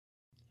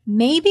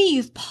Maybe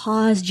you've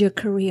paused your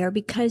career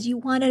because you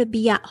wanted to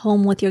be at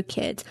home with your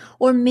kids,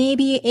 or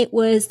maybe it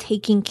was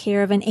taking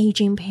care of an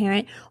aging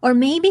parent, or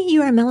maybe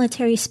you're a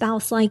military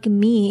spouse like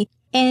me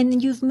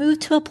and you've moved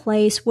to a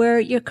place where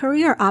your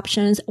career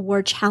options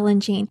were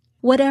challenging.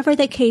 Whatever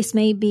the case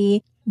may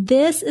be,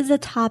 this is a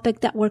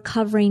topic that we're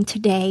covering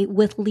today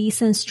with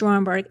Lisen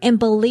Stromberg. And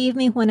believe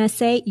me when I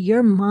say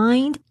your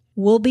mind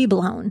will be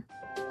blown.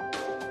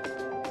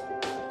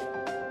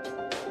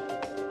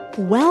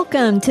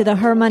 Welcome to the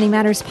Her Money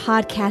Matters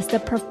podcast, the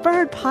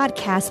preferred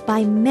podcast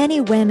by many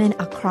women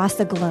across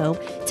the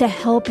globe to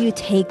help you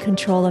take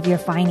control of your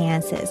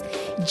finances.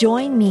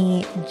 Join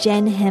me,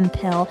 Jen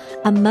Hemphill,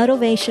 a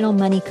motivational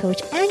money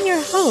coach and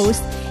your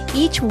host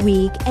each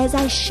week as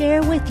I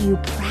share with you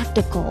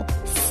practical,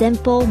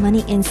 simple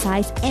money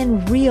insights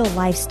and real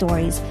life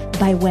stories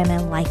by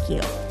women like you.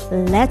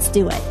 Let's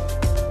do it.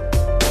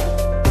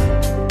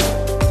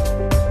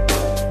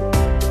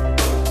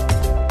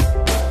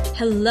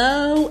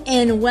 Hello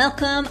and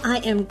welcome. I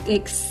am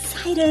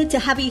excited to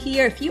have you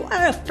here. If you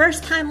are a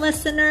first-time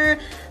listener,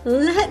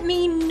 let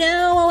me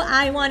know.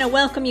 I want to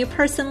welcome you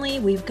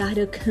personally. We've got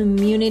a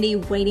community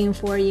waiting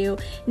for you.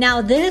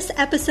 Now, this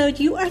episode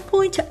you are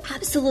going to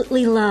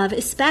absolutely love,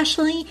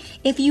 especially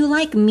if you,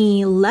 like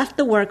me, left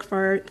the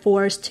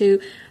workforce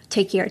to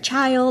take care of a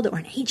child or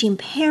an aging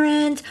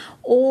parent,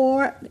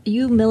 or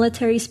you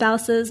military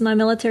spouses, my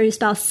military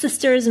spouse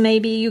sisters,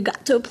 maybe you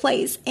got to a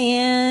place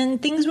and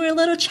things were a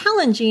little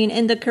challenging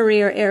in the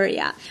career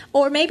area.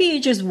 Or maybe you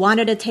just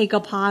wanted to take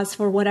a pause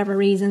for whatever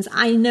reasons.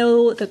 I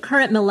know the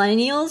current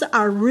millennials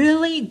are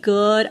really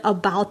good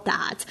about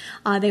that.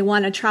 They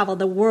want to travel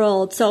the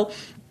world. So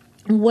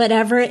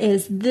whatever it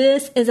is,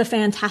 this is a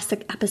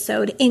fantastic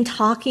episode. In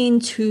talking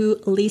to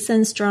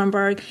Lisen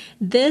Stromberg,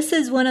 this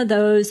is one of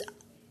those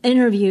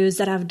interviews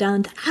that I've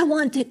done that I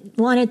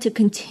wanted to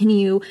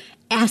continue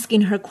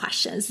asking her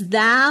questions.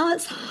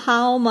 That's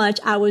how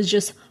much I was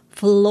just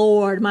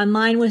floored. My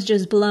mind was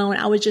just blown.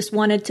 I was just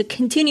wanted to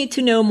continue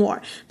to know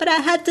more, but I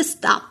had to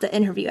stop the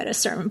interview at a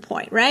certain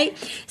point, right?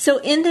 So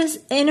in this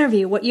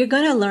interview, what you're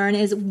going to learn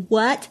is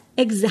what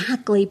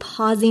exactly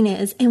pausing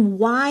is and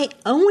why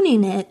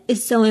owning it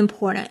is so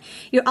important.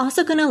 You're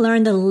also going to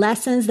learn the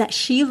lessons that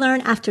she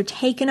learned after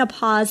taking a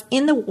pause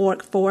in the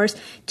workforce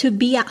to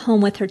be at home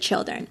with her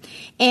children.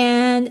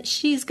 And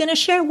she's going to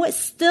share what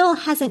still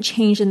hasn't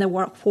changed in the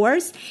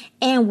workforce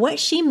and what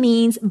she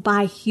means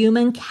by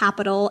human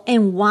capital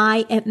and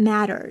why it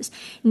matters.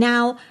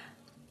 Now,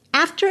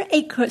 after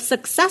a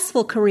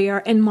successful career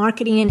in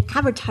marketing and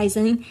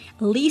advertising,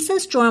 Lisen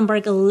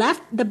Stromberg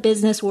left the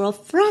business world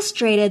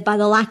frustrated by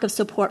the lack of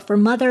support for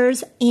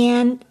mothers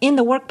and in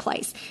the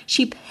workplace.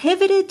 She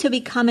pivoted to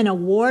become an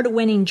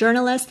award-winning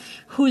journalist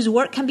whose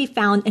work can be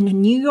found in the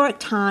New York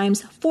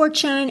Times,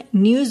 Fortune,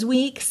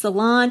 Newsweek,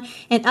 Salon,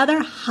 and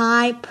other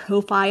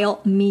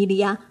high-profile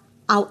media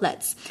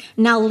outlets.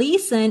 Now,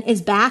 Lisen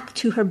is back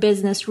to her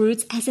business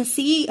roots as a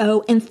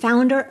CEO and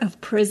founder of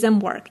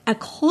Prism Work, a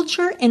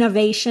culture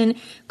innovation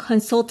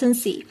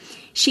consultancy.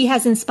 She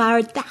has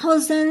inspired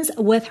thousands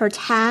with her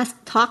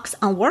talks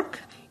on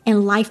work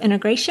and life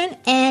integration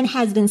and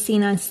has been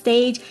seen on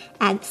stage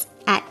at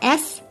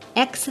SXSW,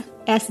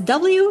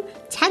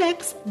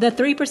 TEDx, the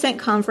 3%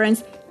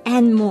 Conference,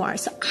 and more.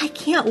 So I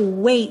can't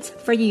wait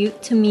for you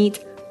to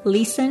meet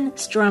Lisen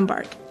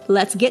Stromberg.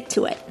 Let's get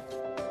to it.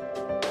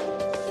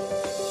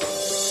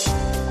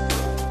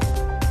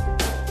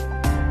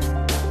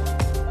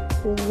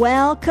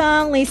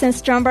 Welcome, Lisen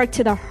Stromberg,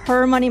 to the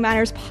Her Money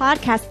Matters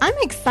podcast. I'm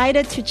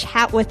excited to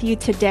chat with you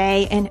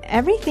today and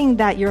everything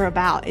that you're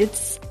about.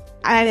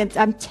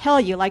 I'm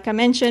telling you, like I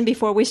mentioned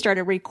before we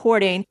started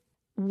recording,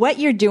 what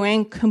you're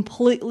doing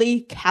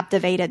completely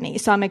captivated me.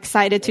 So I'm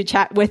excited to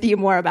chat with you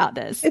more about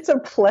this. It's a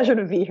pleasure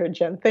to be here,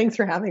 Jen. Thanks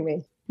for having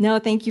me. No,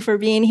 thank you for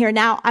being here.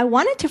 Now, I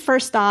wanted to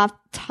first off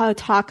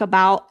talk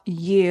about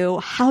you,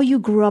 how you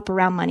grew up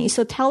around money.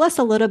 So tell us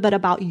a little bit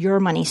about your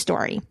money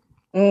story.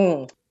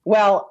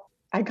 Well,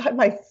 I got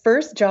my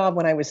first job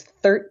when I was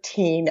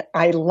 13.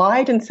 I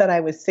lied and said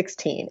I was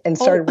 16 and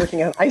started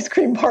working at an ice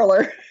cream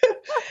parlor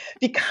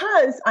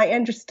because I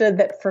understood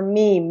that for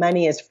me,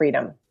 money is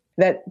freedom.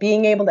 That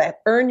being able to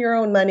earn your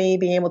own money,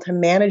 being able to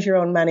manage your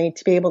own money,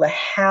 to be able to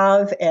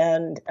have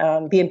and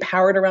be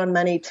empowered around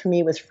money, to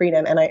me was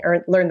freedom. And I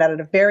learned that at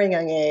a very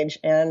young age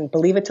and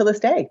believe it till this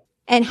day.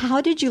 And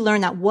how did you learn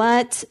that?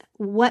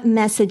 What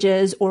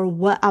messages or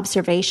what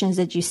observations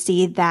did you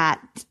see that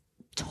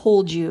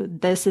told you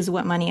this is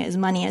what money is?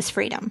 Money is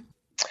freedom.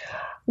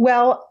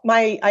 Well,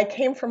 I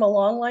came from a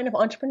long line of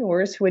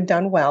entrepreneurs who had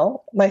done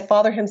well. My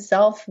father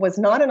himself was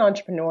not an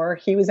entrepreneur.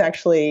 He was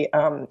actually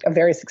a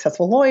very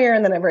successful lawyer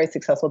and then a very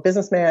successful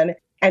businessman.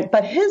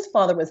 But his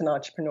father was an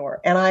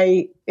entrepreneur.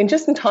 And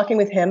just in talking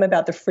with him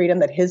about the freedom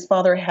that his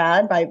father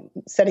had by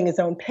setting his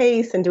own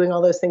pace and doing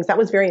all those things, that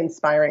was very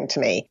inspiring to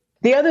me.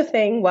 The other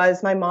thing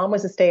was my mom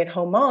was a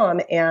stay-at-home mom,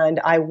 and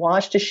I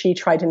watched as she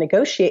tried to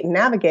negotiate and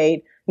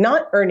navigate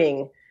not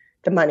earning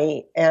the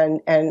money and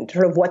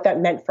sort of what that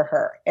meant for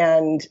her.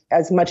 And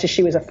as much as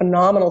she was a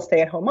phenomenal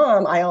stay-at-home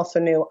mom, I also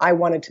knew I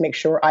wanted to make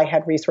sure I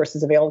had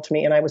resources available to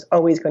me, and I was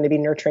always going to be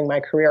nurturing my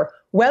career,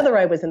 whether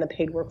I was in the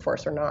paid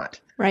workforce or not.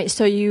 Right.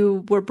 So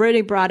you were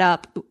really brought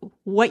up,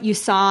 what you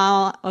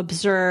saw,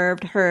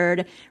 observed,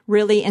 heard,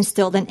 really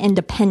instilled an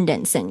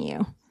independence in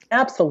you.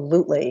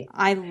 Absolutely.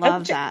 I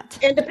love that.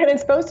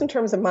 Independence, both in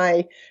terms of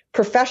my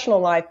professional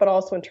life, but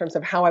also in terms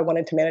of how I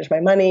wanted to manage my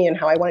money and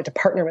how I wanted to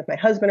partner with my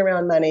husband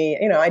around money.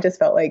 I just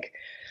felt like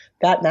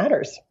that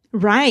matters.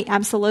 Right.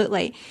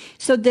 Absolutely.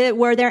 So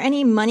were there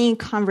any money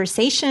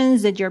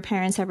conversations? Did your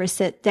parents ever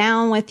sit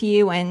down with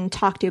you and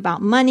talk to you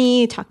about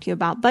money, talk to you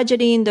about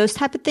budgeting, those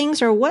type of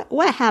things? Or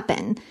what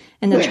happened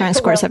in the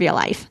transcourse of your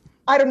life?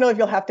 I don't know if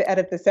you'll have to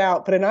edit this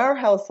out, but in our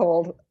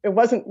household,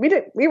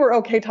 we were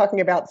okay talking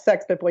about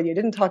sex, but boy, you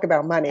didn't talk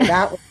about money.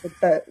 That was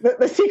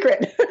the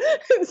secret.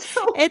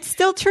 So, it's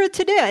still true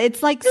today.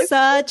 It's like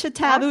such a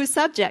taboo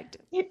subject.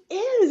 It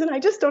is. And I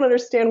just don't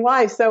understand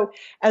why. So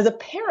as a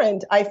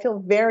parent, I feel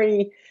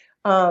very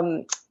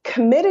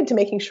committed to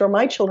making sure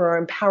my children are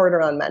empowered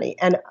around money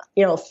and,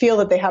 feel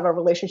that they have a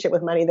relationship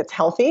with money that's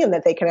healthy and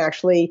that they can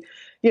actually,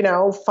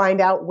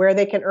 find out where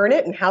they can earn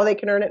it and how they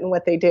can earn it and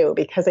what they do,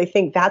 because I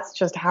think that's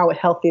just how a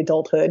healthy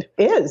adulthood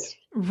is.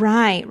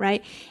 Right,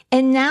 right.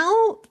 And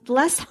now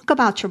let's talk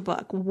about your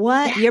book.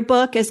 Your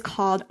book is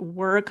called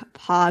Work,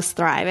 Pause,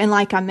 Thrive. And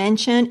like I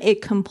mentioned,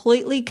 it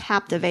completely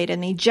captivated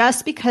me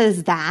just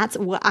because that's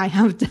what I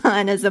have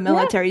done as a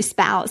military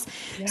spouse.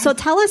 Yeah. So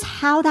tell us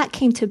how that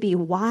came to be.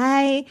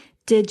 Why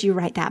did you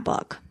write that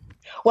book?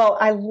 Well,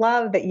 I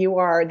love that you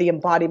are the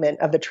embodiment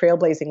of the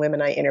trailblazing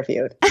women I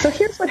interviewed. So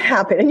here's what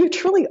happened. And you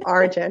truly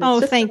are, Jen.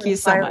 Oh, thank you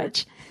so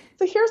much.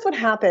 So here's what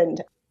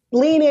happened.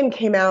 Lean In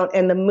came out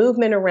and the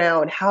movement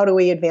around how do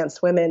we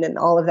advance women and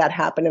all of that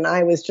happened. And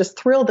I was just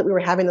thrilled that we were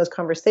having those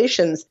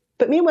conversations.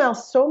 But meanwhile,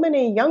 so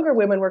many younger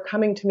women were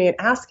coming to me and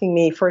asking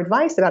me for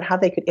advice about how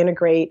they could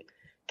integrate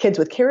kids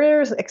with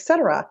careers, et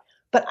cetera.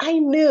 But I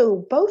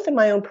knew both in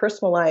my own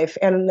personal life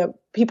and in the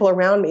people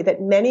around me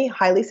that many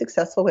highly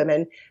successful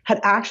women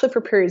had actually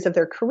for periods of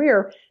their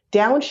career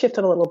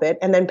downshifted a little bit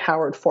and then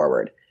powered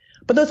forward.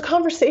 But those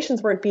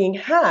conversations weren't being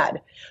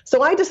had.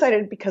 So I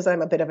decided, because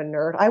I'm a bit of a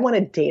nerd, I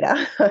wanted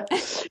data.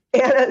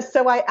 And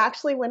so I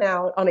actually went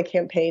out on a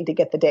campaign to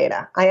get the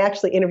data. I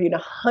actually interviewed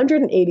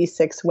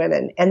 186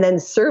 women and then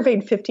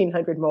surveyed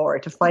 1,500 more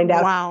to find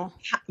out, wow.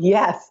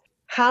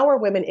 How are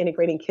women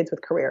integrating kids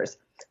with careers?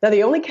 Now,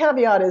 the only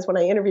caveat is when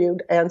I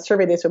interviewed and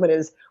surveyed these women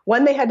is,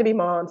 one, they had to be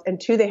moms,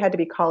 and two, they had to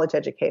be college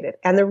educated.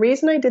 And the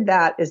reason I did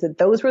that is that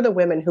those were the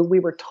women who we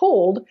were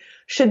told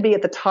should be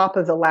at the top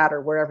of the ladder,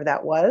 wherever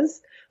that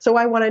was. So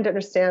I wanted to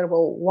understand,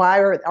 well, why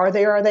are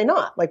they or are they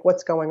not? Like,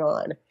 what's going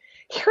on?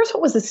 Here's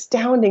what was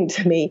astounding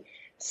to me.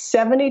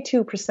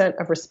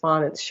 72% of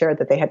respondents shared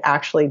that they had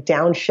actually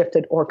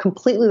downshifted or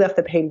completely left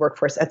the paid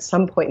workforce at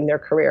some point in their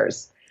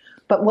careers.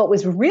 But what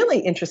was really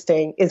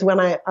interesting is when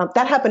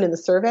that happened in the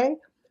survey.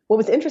 What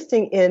was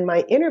interesting in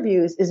my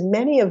interviews is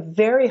many of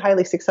very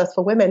highly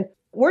successful women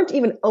weren't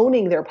even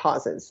owning their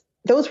pauses.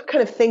 Those were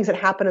kind of things that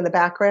happened in the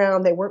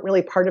background. They weren't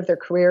really part of their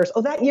careers.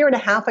 Oh, that year and a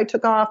half I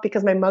took off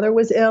because my mother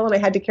was ill and I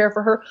had to care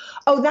for her.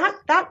 Oh,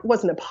 that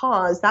wasn't a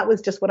pause. That was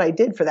just what I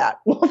did for that.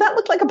 Well, that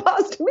looked like a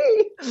pause to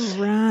me.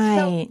 Right.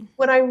 So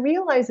what I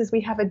realize is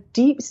we have a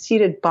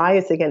deep-seated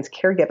bias against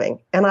caregiving.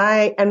 And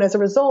as a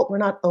result, we're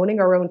not owning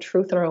our own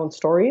truth and our own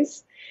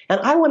stories. And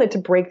I wanted to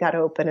break that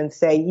open and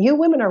say, you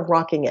women are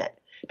rocking it.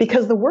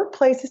 Because the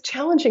workplace is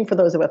challenging for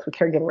those of us with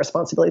caregiving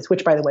responsibilities,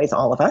 which, by the way, is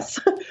all of us.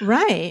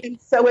 Right. And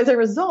so as a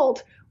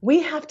result,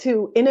 we have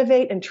to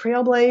innovate and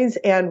trailblaze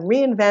and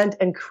reinvent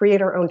and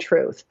create our own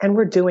truth. And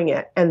we're doing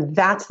it. And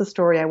that's the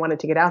story I wanted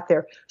to get out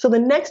there. So the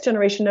next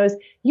generation knows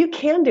you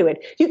can do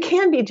it. You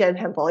can be Jen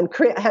Hempel and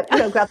go out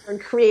there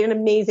and create an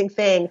amazing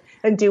thing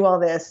and do all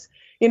this.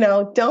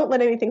 Don't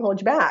let anything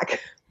hold you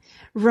back.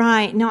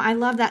 Right. No, I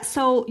love that.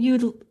 So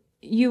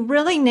you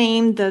really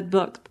named the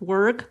book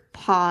Work,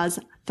 Pause,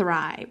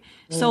 Thrive.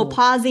 So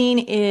pausing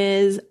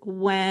is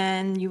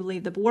when you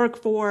leave the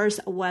workforce,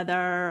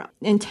 whether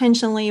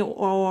intentionally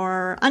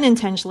or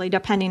unintentionally,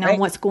 depending on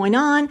what's going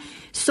on.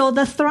 So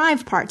the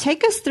thrive part,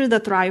 take us through the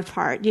thrive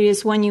part.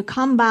 Is when you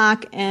come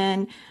back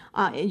and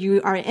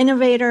you are an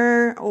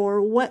innovator,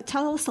 or what?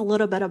 Tell us a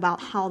little bit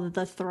about how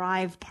the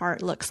thrive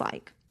part looks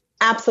like.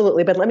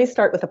 Absolutely. But let me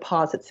start with the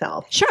pause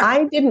itself. Sure.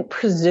 I didn't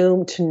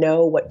presume to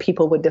know what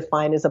people would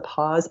define as a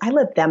pause. I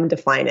let them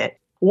define it.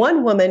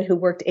 One woman who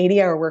worked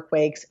 80-hour work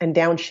weeks and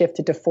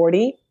downshifted to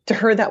 40, to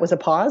her, that was a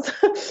pause.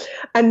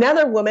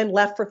 Another woman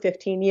left for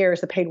 15 years,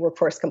 the paid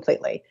workforce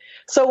completely.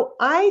 So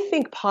I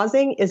think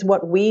pausing is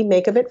what we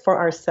make of it for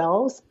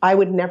ourselves. I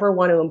would never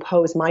want to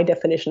impose my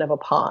definition of a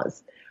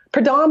pause.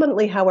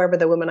 Predominantly, however,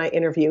 the women I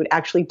interviewed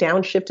actually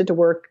downshifted to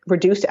work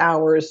reduced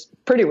hours,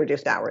 pretty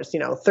reduced hours,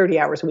 30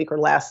 hours a week or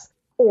less,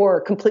 or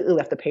completely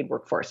left the paid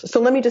workforce.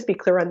 So let me just be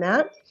clear on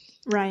that.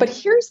 Right. But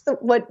here's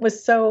what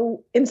was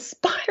so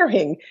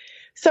inspiring.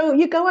 So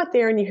you go out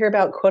there and you hear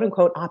about quote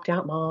unquote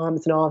opt-out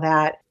moms and all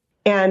that.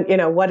 And,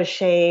 what a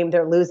shame.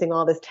 They're losing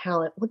all this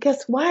talent. Well,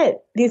 guess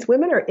what? These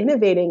women are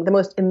innovating the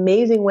most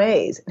amazing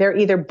ways. They're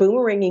either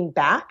boomeranging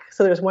back.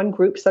 So there's one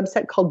group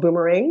subset called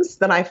boomerangs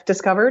that I've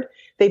discovered.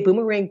 They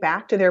boomerang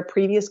back to their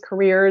previous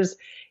careers,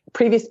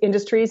 previous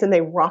industries, and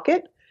they rock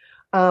it.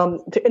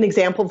 An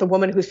example of the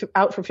woman who's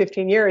out for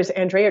 15 years,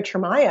 Andrea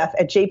Chermayeff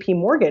at JP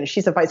Morgan.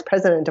 She's a vice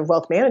president of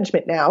wealth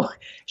management now.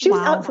 She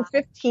was out for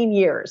 15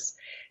 years.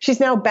 She's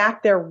now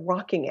back there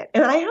rocking it.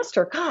 And I asked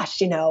her,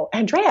 gosh,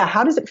 Andrea,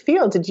 how does it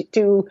feel?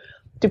 Do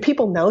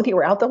people know that you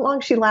were out that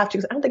long? She laughed. She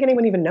goes, I don't think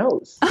anyone even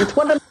knows. It's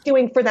what I'm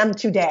doing for them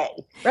today.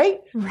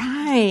 Right?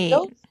 Right.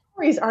 Those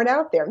stories aren't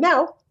out there.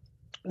 Now,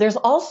 there's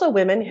also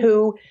women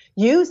who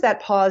use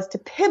that pause to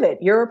pivot.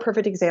 You're a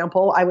perfect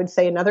example. I would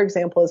say another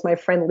example is my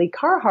friend Lee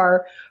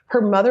Carhar. Her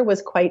mother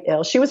was quite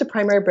ill. She was a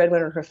primary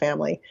breadwinner in her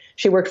family.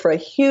 She worked for a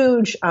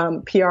huge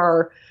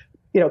PR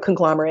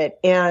conglomerate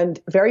and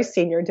very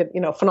senior, did,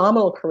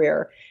 phenomenal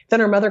career. Then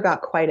her mother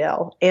got quite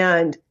ill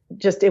and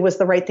it was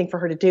the right thing for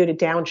her to do to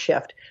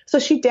downshift. So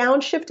she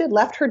downshifted,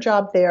 left her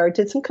job there,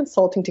 did some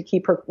consulting to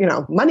keep her,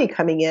 money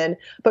coming in,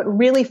 but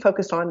really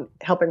focused on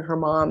helping her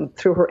mom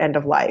through her end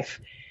of life.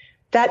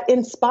 That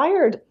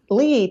inspired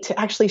Lee to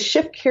actually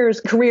shift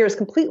careers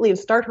completely and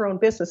start her own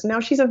business. And now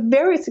she's a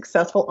very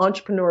successful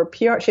entrepreneur.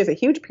 She has a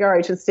huge PR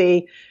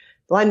agency,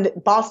 London,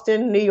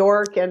 Boston, New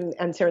York, and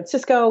San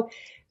Francisco,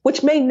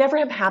 which may never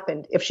have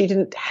happened if she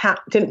didn't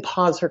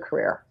pause her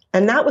career.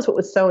 And that was what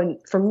was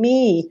for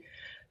me,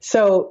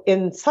 so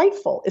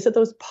insightful, is that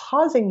those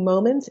pausing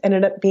moments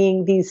ended up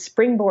being these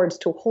springboards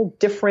to a whole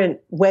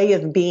different way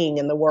of being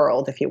in the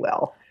world, if you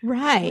will.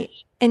 Right.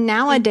 And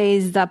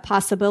nowadays, the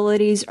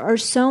possibilities are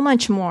so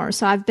much more.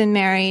 So I've been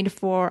married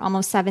for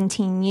almost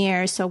 17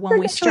 years. So when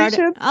we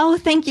started,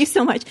 thank you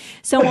so much.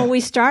 So when we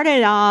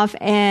started off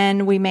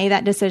and we made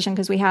that decision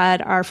because we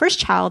had our first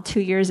child 2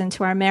 years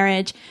into our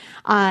marriage,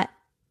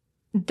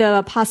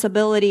 the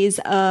possibilities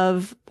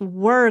of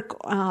work,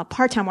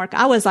 part-time work,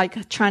 I was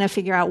like trying to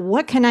figure out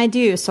what can I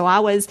do? So I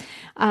was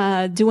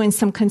doing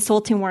some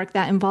consulting work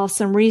that involved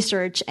some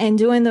research and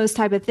doing those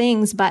type of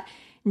things. But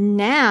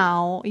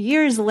now,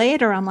 years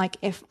later, I'm like,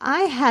 if I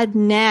had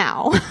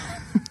now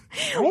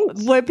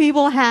what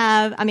people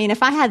have,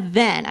 if I had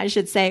then, I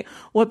should say,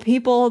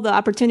 the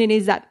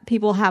opportunities that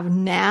people have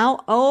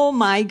now, oh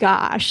my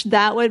gosh,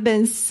 that would have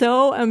been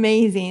so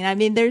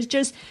amazing. There's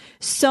just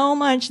so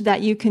much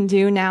that you can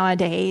do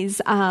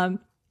nowadays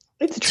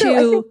it's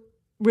true. to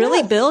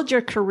really build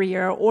your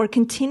career or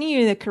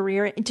continue the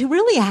career, to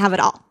really have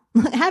it all.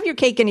 Have your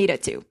cake and eat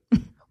it too.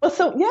 Well,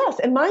 so yes.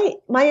 And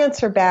my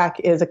answer back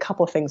is a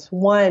couple of things.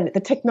 One, the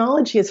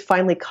technology has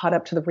finally caught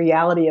up to the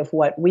reality of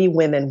what we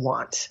women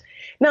want.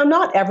 Now,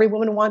 not every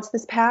woman wants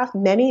this path.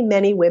 Many,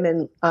 many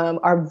women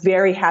are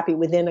very happy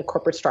within a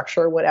corporate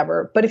structure or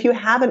whatever. But if you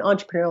have an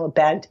entrepreneurial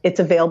bent, it's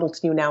available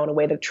to you now in a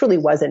way that truly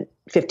wasn't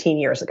 15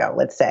 years ago,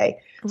 let's say.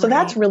 So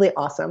that's really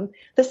awesome.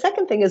 The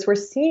second thing is we're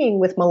seeing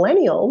with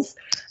millennials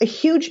a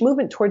huge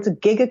movement towards a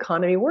gig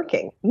economy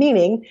working,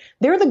 meaning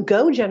they're the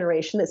go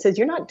generation that says,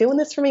 you're not doing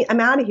this for me. I'm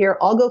out of here.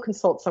 I'll go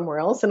consult somewhere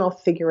else and I'll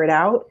figure it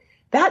out.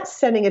 That's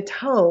setting a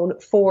tone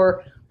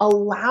for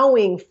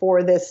allowing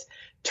for this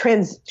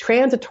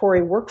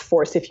transitory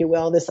workforce, if you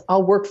will. This,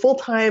 I'll work full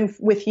time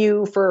with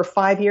you for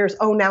 5 years.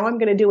 Oh, now I'm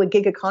going to do a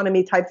gig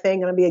economy type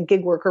thing. And I'll be a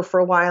gig worker for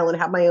a while and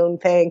have my own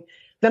thing.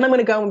 Then I'm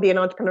going to go and be an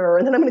entrepreneur.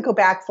 And then I'm going to go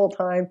back full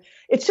time.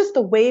 It's just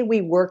the way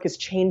we work is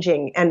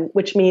changing. And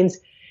which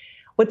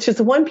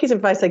is one piece of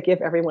advice I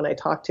give everyone I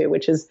talk to,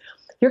 which is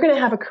you're going to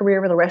have a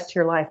career for the rest of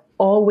your life.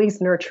 Always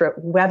nurture it,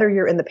 whether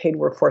you're in the paid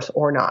workforce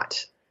or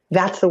not.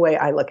 That's the way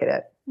I look at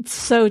it.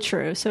 So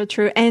true. So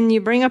true. And you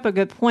bring up a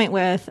good point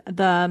with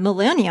the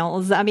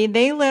millennials.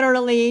 They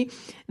literally,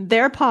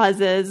 their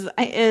pauses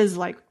is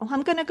like, oh,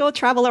 I'm going to go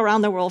travel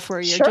around the world for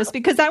a year just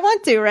because I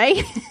want to,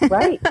 right?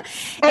 Right.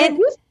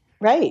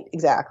 Right.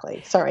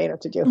 Exactly. Sorry, I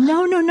interrupted you.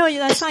 No,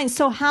 that's fine.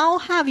 So how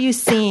have you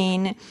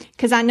seen,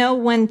 because I know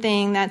one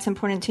thing that's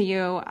important to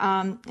you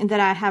that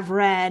I have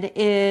read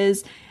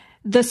is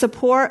the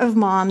support of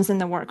moms in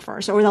the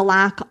workforce or the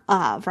lack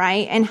of,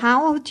 right? And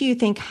how do you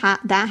think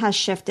that has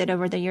shifted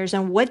over the years?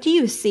 And what do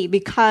you see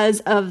because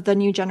of the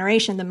new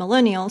generation, the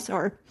millennials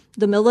or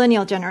the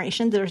millennial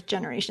generation? There's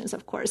generations,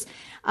 of course,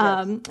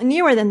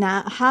 newer than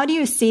that. How do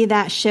you see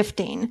that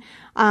shifting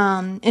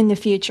in the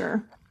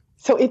future?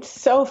 So it's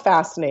so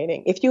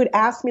fascinating. If you had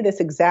asked me this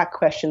exact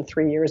question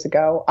 3 years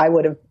ago, I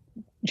would have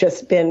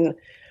just been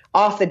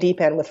off the deep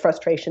end with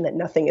frustration that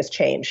nothing has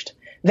changed.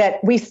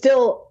 That we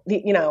still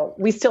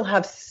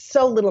have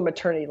so little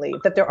maternity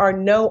leave, that there are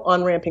no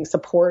on-ramping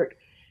support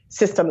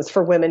systems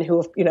for women who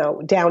have,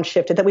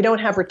 downshifted, that we don't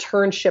have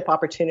return ship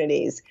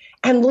opportunities.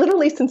 And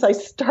literally since I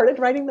started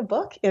writing the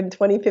book in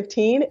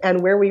 2015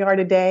 and where we are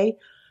today,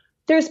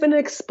 there's been an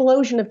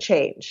explosion of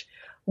change.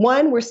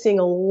 One, we're seeing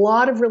a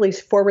lot of really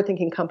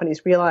forward-thinking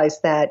companies realize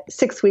that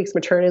 6 weeks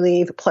maternity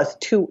leave plus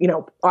 2,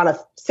 on a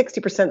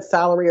 60%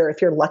 salary, or if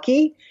you're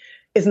lucky,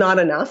 is not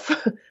enough,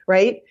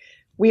 right?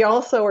 We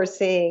also are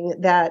seeing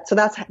that, so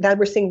that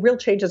we're seeing real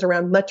changes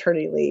around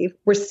maternity leave.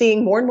 We're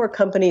seeing more and more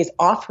companies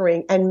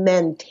offering and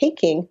men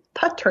taking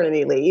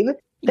paternity leave.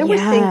 Then we're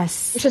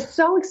seeing, which is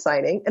so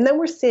exciting. And then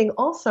we're seeing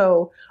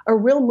also a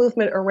real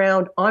movement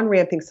around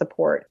on-ramping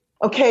support.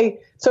 Okay,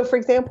 so for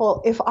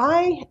example, if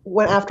I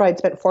went after I'd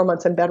spent 4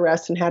 months in bed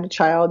rest and had a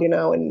child,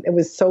 and it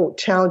was so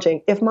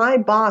challenging, if my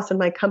boss and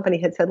my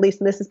company had said,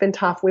 Lisa, this has been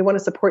tough, we want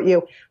to support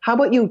you. How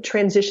about you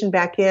transition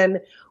back in,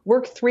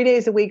 work 3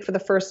 days a week for the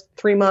first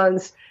 3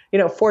 months,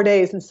 4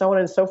 days and so on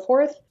and so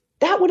forth?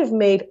 That would have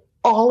made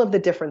all of the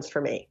difference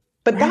for me.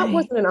 But that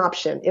wasn't an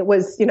option. It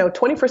was,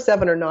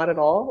 24/7 or not at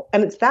all.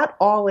 And it's that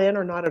all in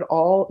or not at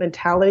all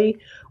mentality,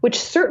 which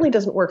certainly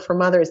doesn't work for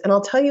mothers. And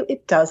I'll tell you,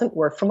 it doesn't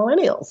work for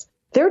millennials.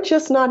 They're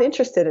just not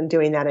interested in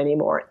doing that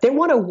anymore. They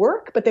want to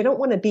work, but they don't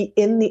want to be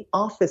in the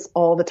office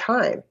all the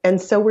time.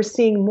 And so we're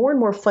seeing more and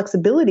more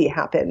flexibility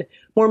happen.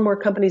 More and more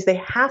companies, they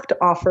have to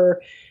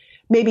offer,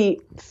 maybe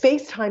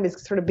FaceTime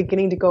is sort of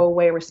beginning to go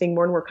away. We're seeing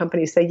more and more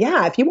companies say,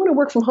 yeah, if you want to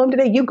work from home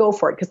today, you go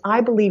for it, because I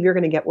believe you're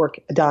going to get work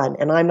done.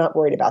 And I'm not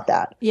worried about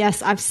that.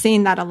 Yes, I've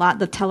seen that a lot.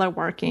 The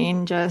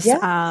teleworking,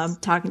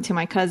 talking to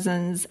my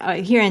cousins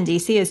here in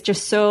DC is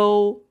just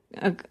so,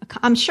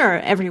 I'm sure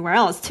everywhere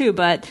else too,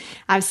 but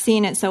I've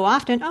seen it so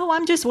often. Oh,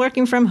 I'm just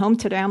working from home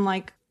today. I'm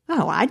like,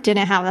 oh, I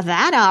didn't have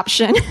that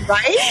option.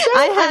 Right?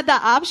 I had the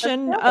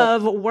option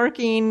of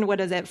working,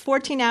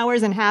 14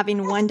 hours and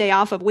having one day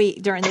off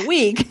during the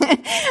week.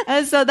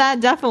 And so that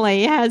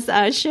definitely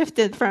has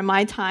shifted from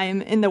my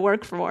time in the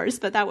workforce,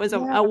 but that was a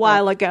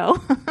while ago.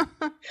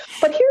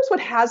 But here's what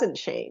hasn't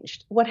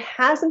changed. What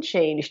hasn't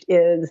changed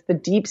is the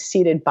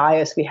deep-seated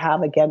bias we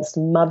have against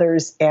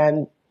mothers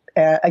and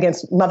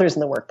against mothers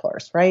in the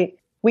workforce, right?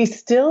 We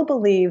still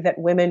believe that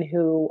women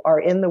who are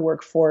in the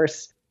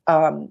workforce,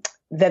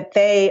 that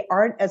they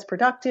aren't as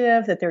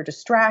productive, that they're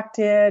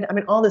distracted. I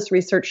mean, all this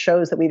research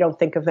shows that we don't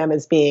think of them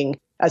as being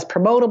as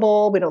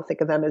promotable. We don't think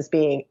of them as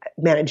being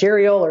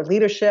managerial or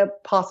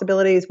leadership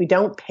possibilities. We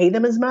don't pay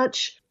them as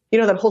much.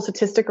 That whole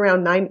statistic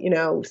around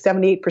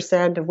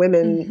 78% of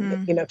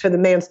women, to the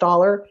man's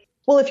dollar.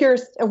 Well, if you're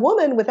a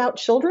woman without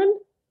children,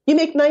 you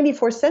make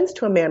 94 cents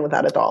to a man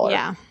without a dollar.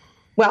 Yeah.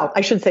 Well,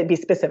 I should say be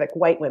specific,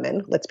 white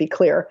women, let's be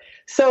clear.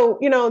 So,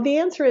 the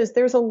answer is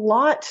there's a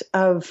lot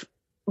of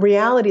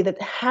reality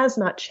that has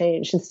not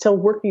changed, and still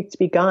work needs to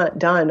be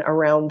done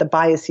around the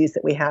biases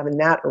that we have in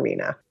that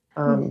arena.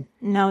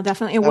 No,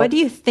 definitely. And what do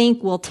you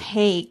think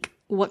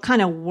what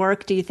kind of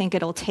work do you think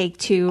it'll take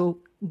to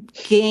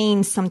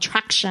gain some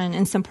traction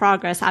and some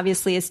progress?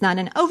 Obviously, it's not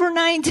an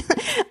overnight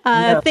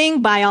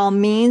thing by all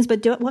means,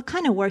 but what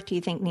kind of work do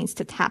you think needs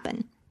to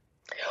happen?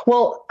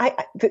 Well,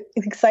 the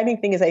exciting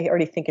thing is I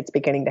already think it's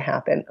beginning to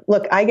happen.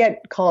 Look, I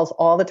get calls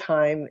all the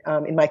time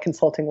in my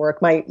consulting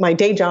work. My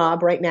day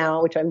job right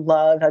now, which I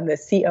love, I'm the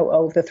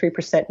COO of the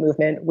 3%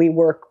 movement. We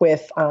work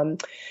with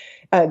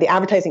the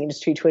advertising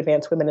industry to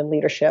advance women in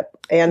leadership.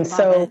 And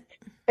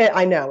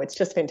I know, it's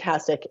just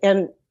fantastic.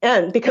 And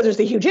because there's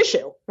a huge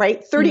issue,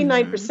 right?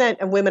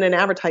 39% of women in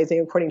advertising,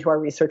 according to our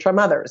research, are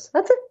mothers.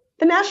 That's it.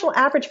 The national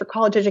average for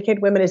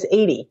college-educated women is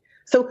 80.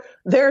 So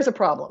there's a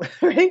problem,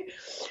 right?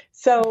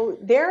 So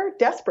they're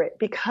desperate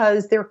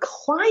because their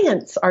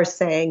clients are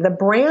saying, the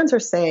brands are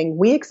saying,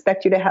 we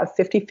expect you to have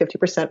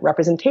 50%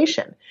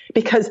 representation,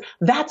 because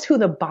that's who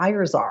the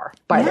buyers are,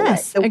 by the way.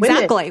 The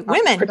exactly.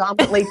 Women.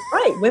 Predominantly,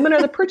 right. Women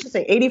are the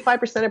purchasing.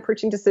 85% of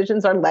purchasing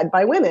decisions are led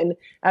by women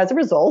as a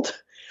result.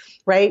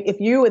 Right? If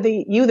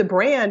the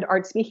brand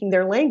aren't speaking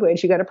their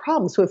language, you got a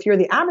problem. So if you're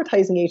the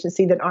advertising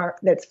agency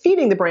that's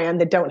feeding the brand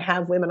that don't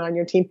have women on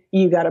your team,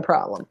 you got a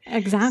problem.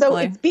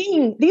 Exactly.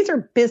 So these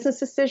are business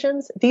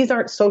decisions. These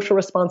aren't social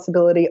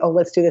responsibility. Oh,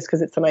 let's do this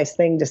because it's a nice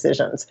thing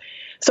decisions.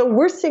 So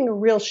we're seeing a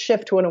real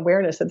shift to an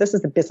awareness that this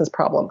is the business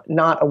problem,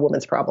 not a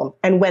woman's problem.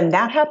 And when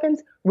that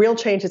happens, real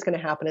change is going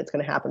to happen. It's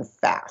going to happen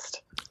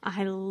fast.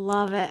 I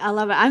love it.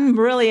 I'm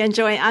really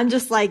enjoying it. I'm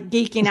just like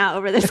geeking out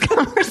over this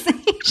conversation.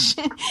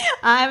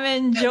 I'm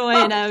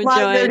enjoying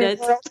it.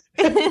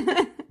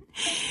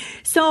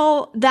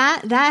 So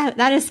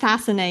that is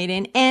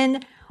fascinating.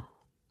 And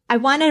I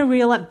want to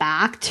reel it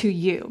back to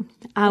you.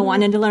 I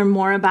wanted to learn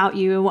more about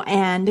you.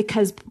 And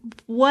because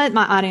what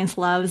my audience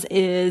loves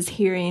is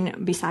hearing,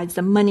 besides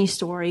the money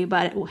story,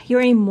 but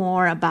hearing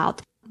more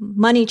about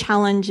money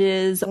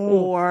challenges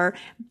or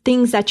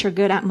things that you're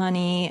good at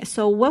money.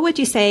 So what would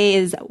you say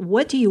is,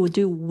 what do you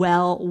do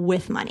well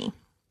with money?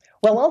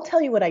 Well, I'll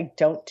tell you what I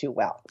don't do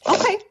well.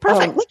 Okay,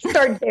 perfect. Let's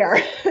start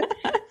there.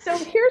 So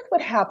here's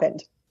what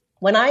happened.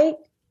 When I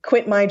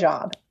quit my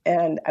job,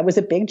 and it was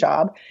a big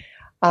job,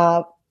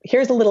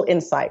 here's a little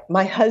insight.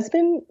 My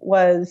husband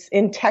was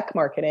in tech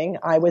marketing.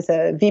 I was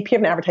a VP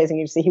of an advertising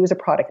agency. He was a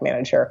product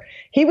manager.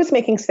 He was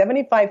making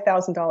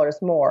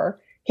 $75,000 more.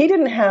 He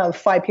didn't have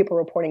 5 people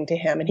reporting to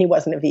him, and he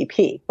wasn't a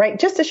VP, right?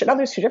 Just to show,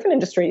 there's 2 different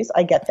industries.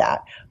 I get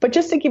that. But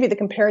just to give you the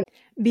comparative.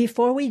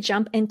 Before we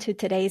jump into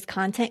today's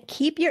content,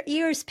 keep your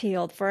ears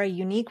peeled for a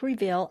unique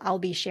reveal I'll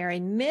be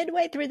sharing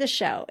midway through the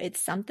show. It's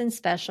something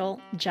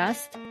special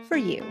just for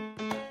you.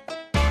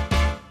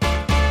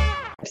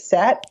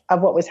 Set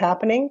of what was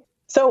happening.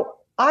 So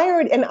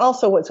and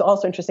also what's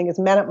also interesting is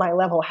men at my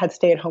level had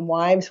stay-at-home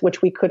wives,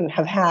 which we couldn't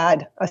have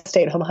had a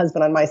stay-at-home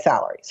husband on my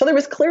salary. So there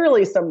was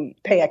clearly some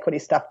pay equity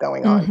stuff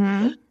going on.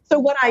 Mm-hmm. So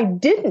what I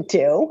didn't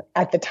do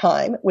at the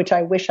time, which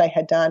I wish I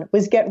had done,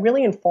 was get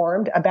really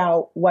informed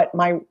about what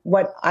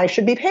I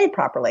should be paid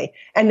properly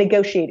and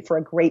negotiate for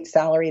a great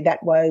salary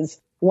that was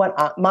what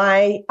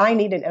I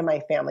needed and my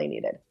family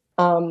needed.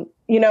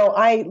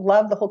 I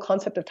love the whole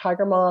concept of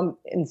Tiger Mom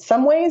in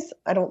some ways.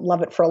 I don't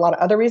love it for a lot of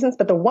other reasons,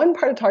 but the one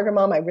part of Tiger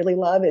Mom I really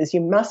love is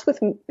you muck with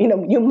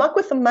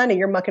the money,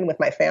 you're mucking with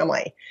my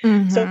family.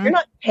 Mm-hmm. So if you're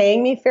not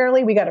paying me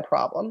fairly, we got a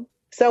problem.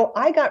 So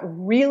I got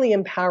really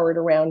empowered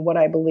around what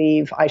I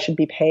believe I should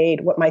be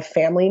paid, what my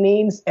family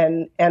needs,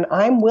 and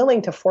I'm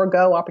willing to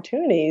forego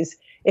opportunities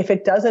if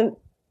it doesn't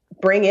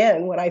bring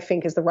in what I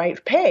think is the right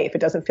pay, if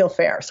it doesn't feel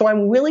fair. So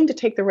I'm willing to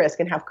take the risk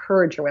and have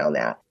courage around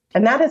that.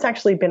 And that has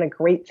actually been a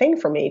great thing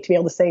for me to be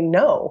able to say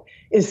no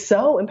is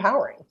so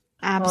empowering.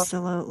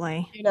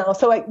 Absolutely.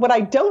 So what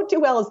I don't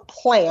do well is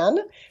plan,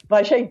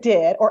 which I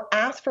did, or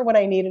ask for what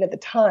I needed at the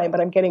time,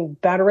 but I'm getting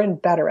better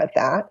and better at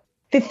that.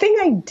 The thing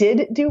I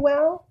did do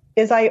well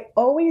is I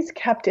always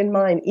kept in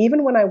mind,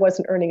 even when I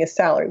wasn't earning a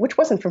salary, which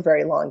wasn't for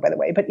very long, by the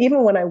way, but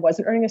even when I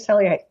wasn't earning a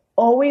salary, I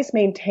always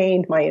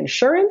maintained my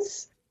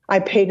insurance. I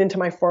paid into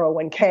my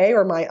 401k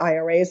or my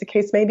IRA, as the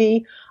case may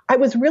be. I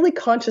was really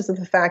conscious of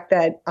the fact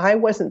that I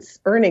wasn't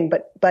earning,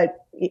 but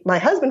my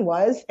husband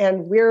was,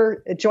 and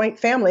we're a joint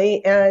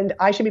family, and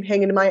I should be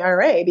paying into my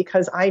IRA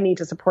because I need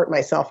to support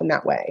myself in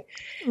that way.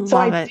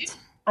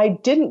 I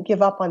didn't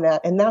give up on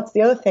that. And that's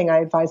the other thing I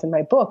advise in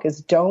my book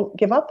is don't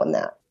give up on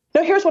that.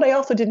 Now, here's what I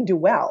also didn't do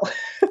well.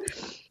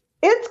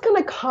 It's going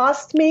to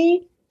cost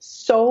me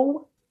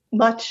so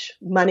much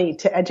money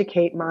to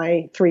educate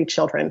my 3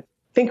 children.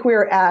 I think we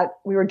were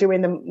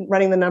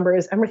running the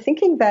numbers, and we're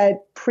thinking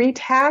that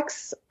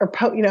pre-tax or,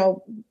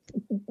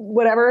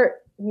 whatever,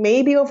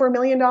 maybe over $1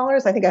 million. I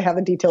think I have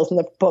the details in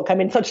the book. I'm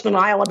in such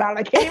denial about it.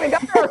 I can't even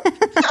go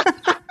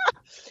there.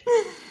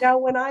 Now,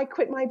 when I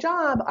quit my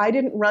job, I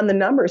didn't run the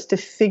numbers to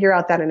figure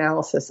out that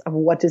analysis of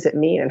what does it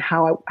mean and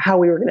how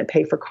we were going to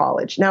pay for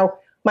college. Now,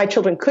 my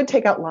children could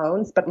take out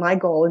loans, but my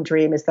goal and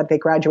dream is that they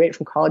graduate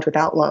from college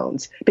without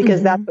loans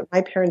because that's what my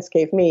parents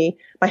gave me.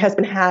 My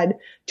husband had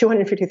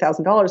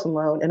 $250,000 in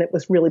loan, and it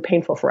was really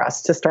painful for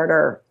us to start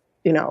our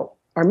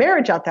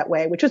marriage out that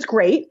way, which was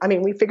great. I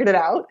mean, we figured it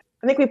out.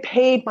 I think we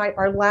paid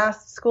our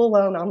last school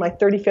loan on my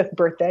 35th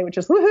birthday, which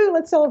is woohoo,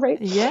 let's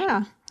celebrate.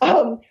 Yeah.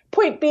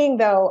 Point being,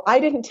 though, I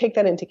didn't take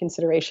that into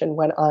consideration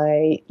when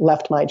I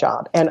left my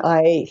job. And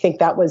I think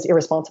that was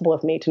irresponsible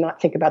of me to not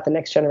think about the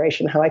next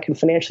generation, how I can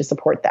financially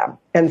support them.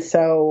 And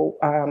so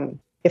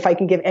if I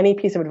can give any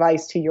piece of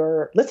advice to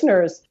your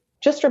listeners,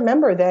 just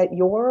remember that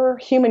your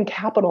human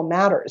capital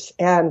matters.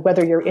 And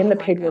whether you're in the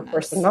paid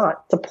workforce or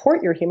not,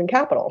 support your human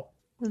capital.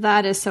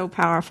 That is so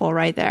powerful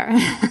right there.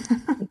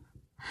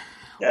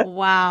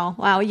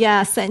 Wow.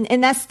 Yes.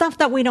 And that's stuff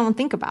that we don't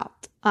think about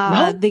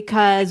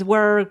because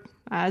we're,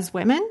 as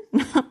women,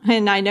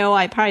 and I know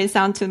I probably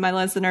sound to my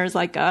listeners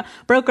like a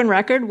broken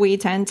record. We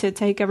tend to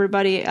take care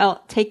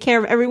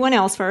of everyone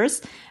else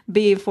first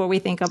before we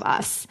think of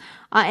us.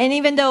 And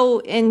even though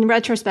in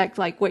retrospect,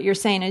 like what you're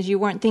saying is you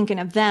weren't thinking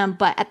of them,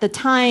 but at the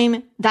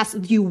time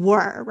you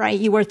were, right?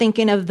 You were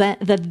thinking of the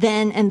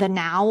then and the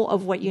now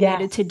of what you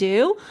needed to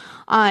do.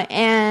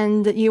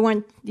 And you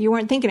weren't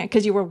thinking it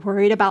because you were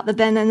worried about the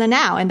then and the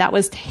now. And that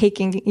was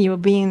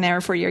being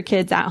there for your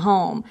kids at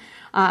home.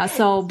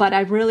 But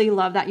I really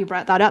love that you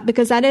brought that up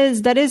because that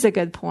is a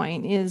good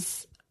point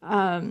is,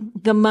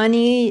 the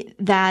money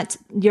that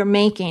you're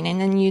making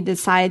and then you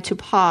decide to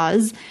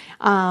pause,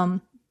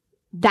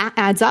 that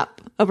adds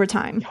up over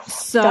time.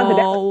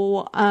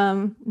 So,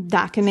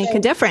 that can make a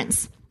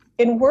difference.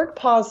 In Work,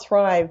 Pause,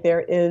 Thrive,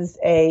 there is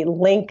a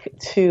link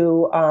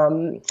to,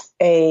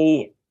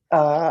 a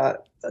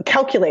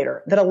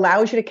calculator that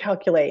allows you to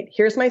calculate,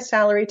 here's my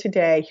salary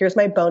today, here's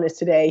my bonus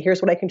today,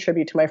 here's what I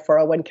contribute to my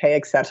 401k,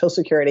 etc., Social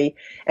Security.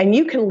 And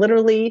you can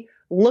literally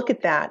look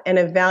at that and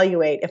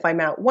evaluate if I'm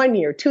out 1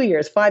 year, 2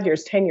 years, 5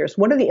 years, 10 years,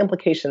 what are the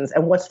implications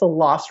and what's the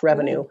lost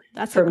revenue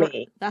for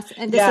me?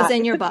 And this is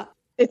in your book.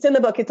 It's in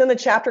the book. It's in the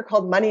chapter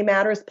called Money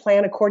Matters,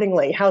 Plan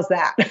Accordingly. How's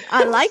that?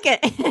 I like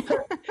it.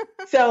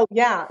 So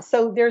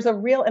there's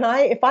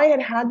if I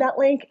had that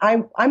link,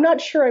 I'm not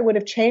sure I would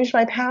have changed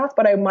my path,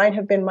 but I might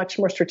have been much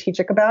more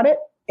strategic about it.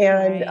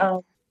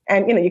 And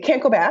you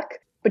can't go back,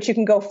 but you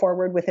can go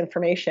forward with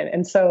information.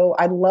 And so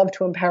I'd love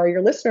to empower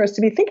your listeners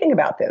to be thinking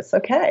about this.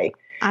 Okay.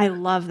 I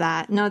love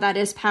that. No, that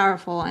is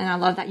powerful. And I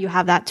love that you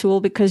have that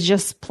tool because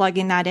just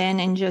plugging that in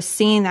and just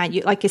seeing that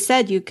like you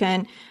said, you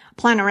can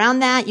plan around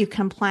that. You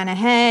can plan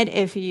ahead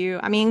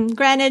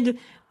granted,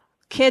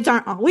 kids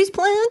aren't always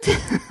planned,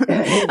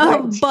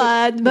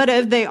 but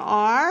if they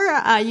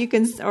are, you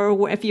can,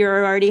 or if you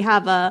already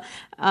have a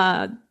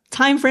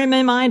time frame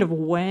in mind of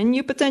when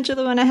you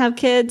potentially want to have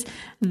kids,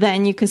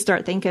 then you can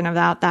start thinking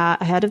about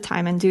that ahead of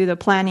time and do the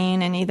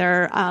planning and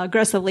either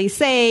aggressively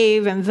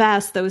save,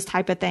 invest, those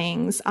type of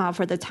things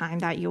for the time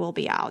that you will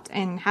be out.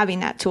 And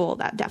having that tool,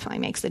 that definitely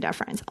makes the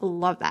difference. I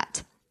love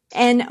that.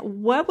 And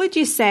what would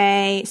you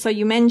say? So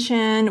you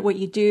mentioned what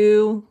you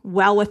do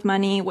well with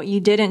money, what you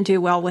didn't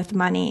do well with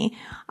money.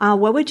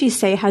 What would you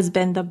say has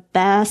been the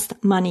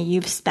best money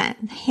you've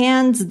spent,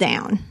 hands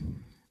down?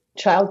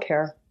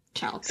 Childcare.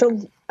 So,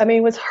 I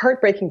mean, what's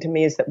heartbreaking to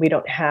me is that we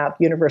don't have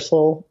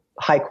universal,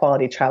 high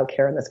quality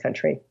childcare in this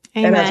country.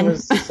 Amen. And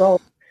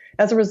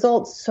as a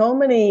result,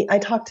 I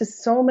talked to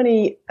so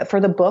many for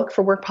the book,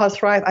 for Work, Pause,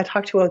 Thrive. I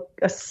talked to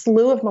a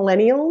slew of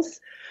millennials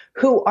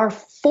who are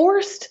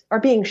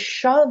being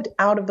shoved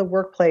out of the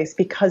workplace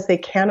because they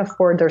can't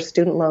afford their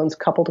student loans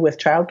coupled with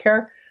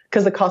childcare,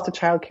 because the cost of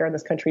childcare in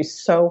this country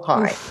is so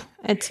high. Oof,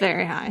 it's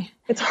very high.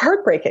 It's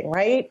heartbreaking,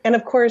 right? And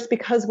of course,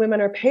 because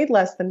women are paid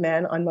less than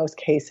men on most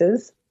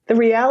cases, the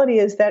reality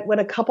is that when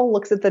a couple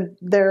looks at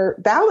their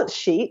balance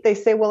sheet, they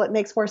say, well, it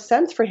makes more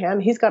sense for him.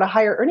 He's got a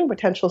higher earning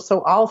potential,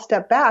 so I'll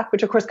step back,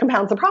 which of course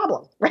compounds the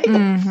problem, right?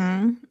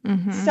 Mm-hmm,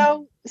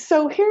 mm-hmm.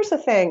 So here's the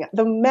thing.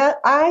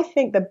 I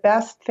think the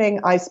best thing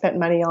I spent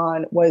money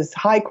on was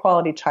high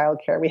quality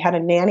childcare. We had a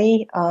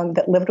nanny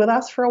that lived with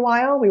us for a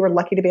while. We were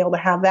lucky to be able to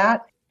have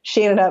that.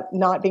 She ended up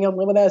not being able to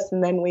live with us,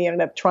 and then we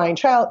ended up trying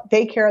child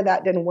daycare.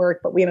 That didn't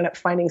work, but we ended up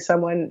finding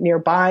someone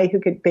nearby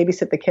who could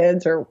babysit the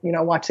kids or,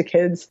 watch the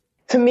kids.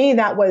 To me,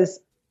 that was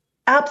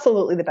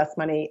absolutely the best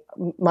money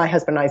my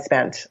husband and I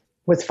spent,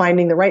 was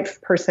finding the right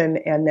person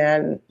and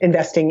then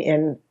investing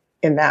in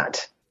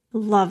that.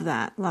 Love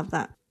that. Love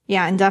that.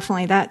 Yeah. And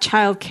definitely that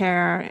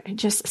childcare,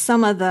 just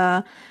some of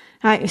the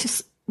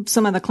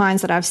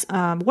clients that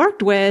I've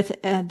worked with,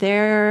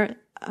 the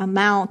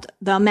amount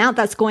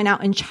that's going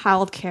out in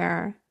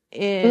childcare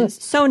is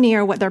so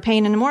near what they're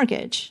paying in a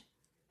mortgage.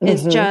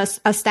 It's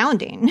just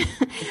astounding.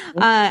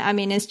 I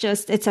mean,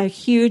 it's a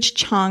huge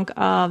chunk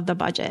of the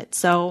budget.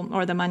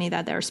 Or the money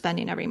that they're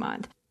spending every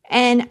month.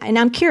 And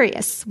I'm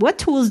curious, what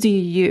tools do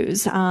you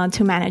use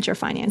to manage your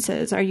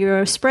finances? Are you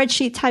a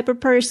spreadsheet type of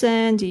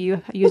person? Do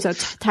you use a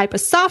type of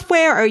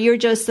software, or you're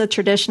just a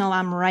traditional,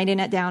 I'm writing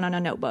it down on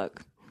a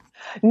notebook?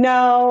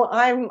 No,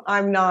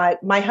 I'm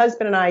not. My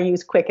husband and I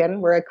use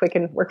Quicken. We're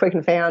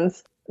Quicken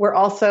fans. We're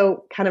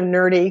also kind of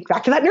nerdy.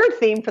 Back to that nerd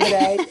theme for the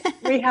day.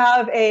 We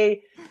have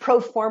a pro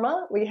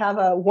forma. We have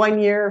a 1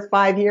 year,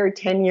 5 year,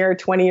 10 year,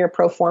 20 year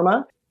pro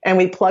forma, and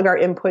we plug our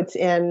inputs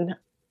in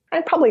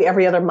and probably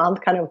every other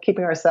month, kind of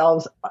keeping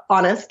ourselves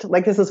honest.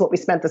 Like, this is what we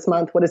spent this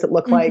month. What does it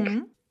look like?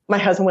 My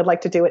husband would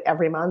like to do it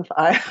every month.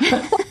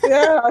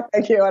 Yeah,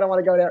 thank you. I don't want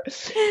to go there.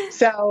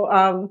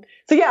 So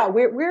yeah,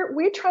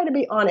 we try to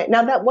be on it.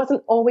 Now, that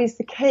wasn't always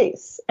the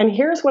case. And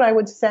here's what I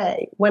would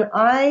say.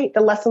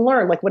 The lesson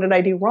learned, like, what did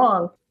I do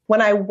wrong?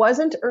 When I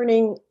wasn't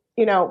earning,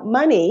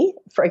 money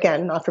for,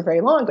 again, not for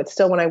very long, but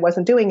still when I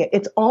wasn't doing it,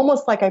 it's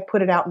almost like I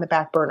put it out in the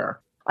back burner.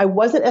 I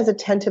wasn't as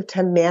attentive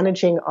to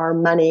managing our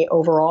money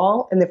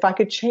overall. And if I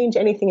could change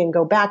anything and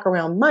go back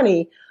around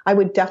money, I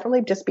would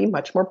definitely just be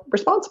much more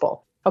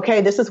responsible. Okay,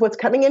 this is what's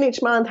coming in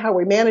each month. How are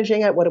we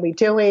managing it? What are we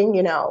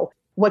doing?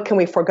 What can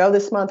we forego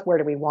this month? Where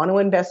do we want to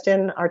invest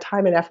in our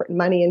time and effort and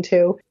money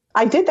into?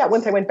 I did that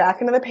once I went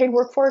back into the paid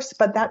workforce,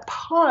 but that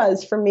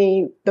pause for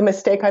me, the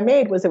mistake I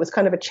made was it was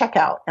kind of a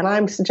checkout. And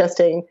I'm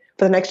suggesting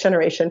for the next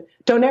generation,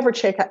 don't ever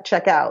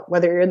check out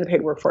whether you're in the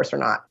paid workforce or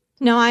not.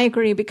 No, I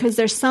agree, because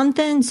there's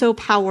something so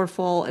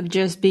powerful of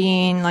just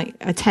being like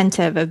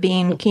attentive, of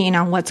being keen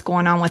on what's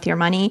going on with your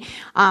money.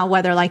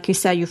 Whether, like you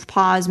said, you've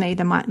paused,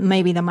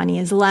 maybe the money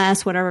is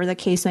less, whatever the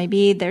case may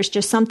be. There's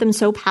just something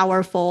so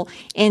powerful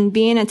in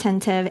being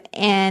attentive,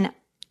 and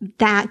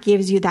that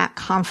gives you that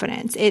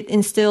confidence. It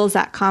instills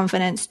that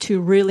confidence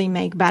to really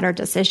make better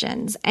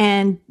decisions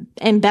and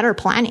better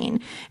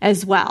planning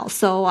as well.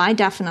 So I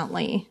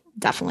definitely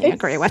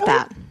agree with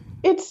that.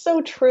 It's so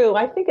true.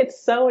 I think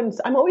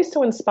I'm always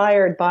so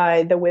inspired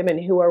by the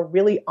women who are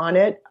really on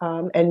it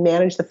and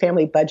manage the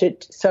family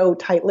budget so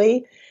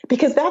tightly,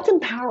 because that's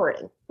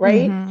empowering,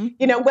 right?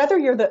 Whether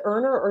you're the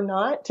earner or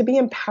not, to be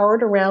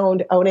empowered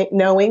around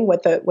knowing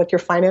what your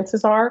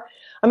finances are.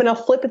 I mean, I'll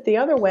flip it the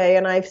other way.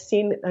 And I've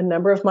seen a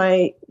number of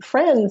my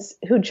friends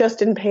who just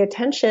didn't pay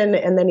attention,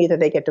 and then either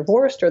they get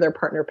divorced or their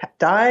partner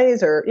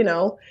dies, or,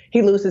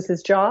 he loses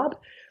his job.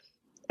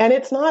 And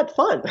it's not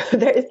fun.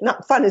 It's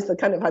not fun is the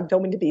kind of, I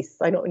don't mean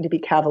to be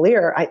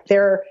cavalier.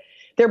 They're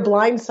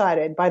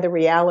blindsided by the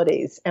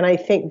realities. And I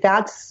think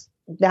that's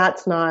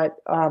not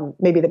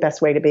maybe the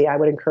best way to be. I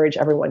would encourage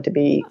everyone to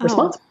be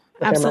responsible.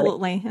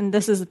 Absolutely. And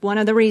this is one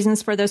of the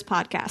reasons for this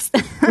podcast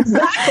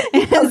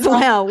as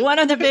well. One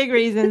of the big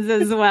reasons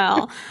as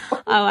well.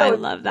 Oh, I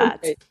love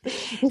that.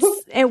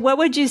 And what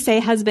would you say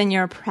has been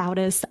your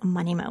proudest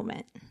money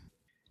moment?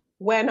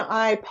 When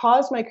I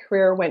paused my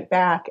career, went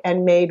back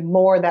and made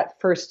more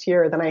that first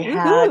year than I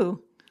had.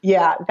 Woo-hoo.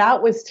 Yeah,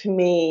 that was to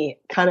me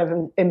kind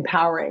of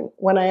empowering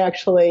when I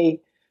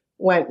actually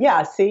went,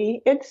 yeah,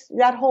 see, it's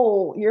that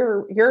whole,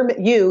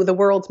 the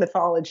world's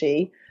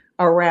mythology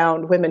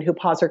around women who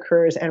pause their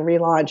careers and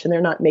relaunch, and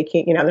they're not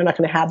making, they're not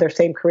going to have their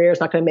same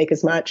careers, not going to make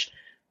as much.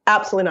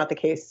 Absolutely not the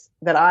case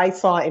that I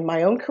saw in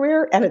my own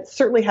career. And it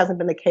certainly hasn't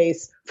been the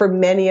case for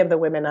many of the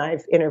women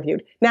I've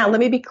interviewed. Now,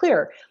 let me be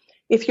clear.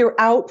 If you're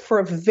out for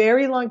a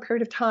very long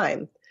period of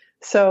time,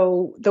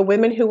 So the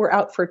women who were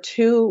out for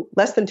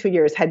less than 2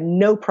 years had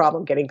no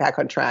problem getting back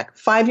on track.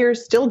 5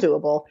 years, still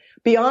doable.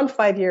 Beyond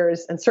 5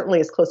 years, and certainly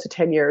as close to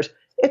 10 years,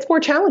 it's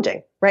more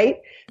challenging, right?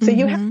 So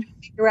you have to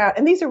figure out,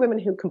 and these are women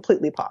who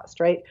completely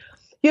paused, right?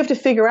 You have to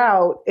figure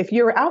out, if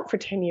you're out for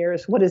 10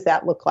 years, what does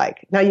that look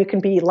like? Now you can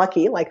be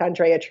lucky like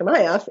Andrea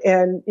Chermayeff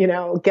and,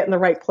 get in the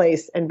right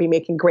place and be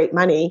making great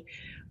money,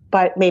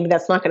 but maybe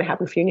that's not going to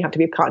happen for you and you have to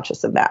be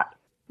conscious of that.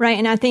 Right.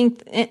 And I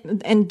think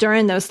and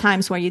during those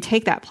times where you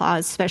take that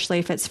pause, especially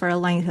if it's for a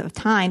length of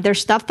time,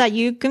 there's stuff that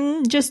you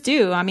can just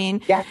do. I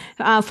mean,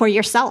 for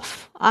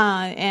yourself,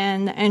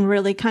 and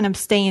really kind of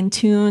stay in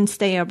tune,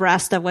 stay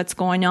abreast of what's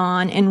going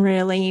on, and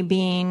really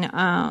being,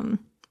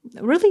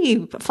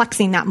 really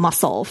flexing that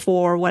muscle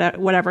for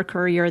whatever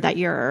career that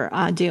you're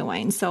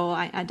doing. So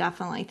I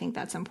definitely think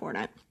that's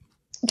important.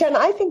 Jen,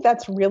 I think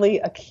that's really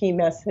a key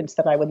message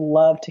that I would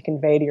love to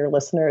convey to your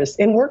listeners.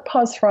 In Work,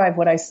 Pause, Thrive,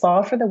 what I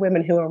saw for the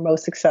women who are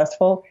most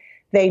successful,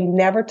 they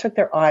never took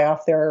their eye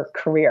off their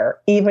career,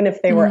 even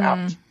if they were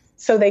out.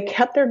 So they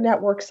kept their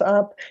networks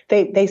up.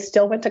 They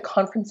still went to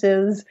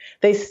conferences.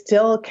 They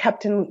still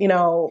kept in,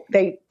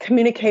 they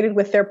communicated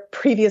with their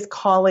previous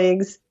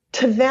colleagues.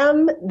 To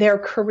them, their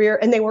career,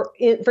 and they were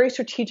very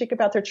strategic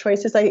about their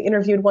choices. I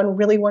interviewed one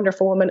really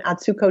wonderful woman,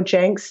 Atsuko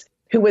Jenks,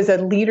 who was a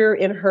leader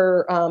in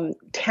her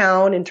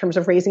town in terms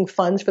of raising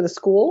funds for the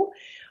school.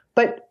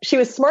 But she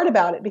was smart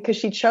about it because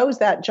she chose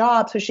that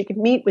job so she could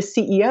meet with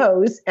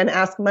CEOs and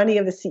ask money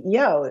of the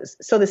CEOs.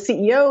 So the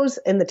CEOs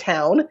in the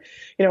town,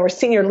 or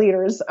senior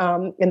leaders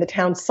in the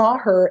town saw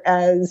her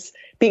as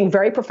being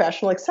very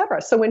professional, et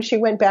cetera. So when she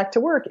went back to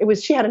work,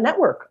 she had a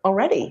network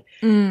already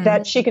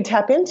that she could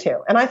tap into.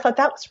 And I thought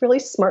that was really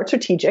smart,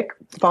 strategic,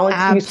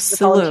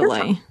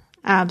 volunteer.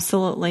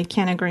 Absolutely.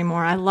 Can't agree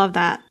more. I love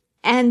that.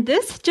 And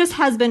this just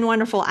has been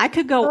wonderful. I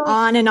could go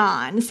on and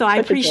on. So I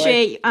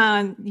appreciate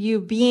you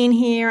being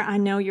here. I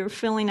know you're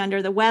feeling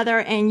under the weather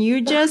and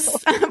you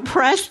just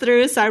pressed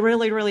through. So I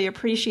really, really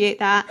appreciate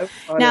that.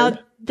 Now,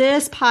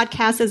 this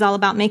podcast is all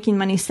about making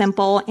money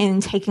simple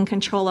and taking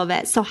control of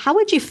it. So how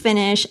would you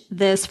finish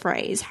this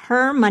phrase?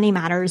 Her money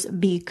matters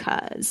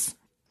because.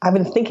 I've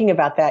been thinking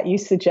about that. You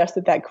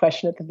suggested that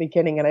question at the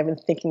beginning and I've been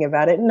thinking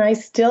about it. And I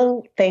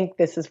still think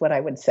this is what I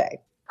would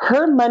say.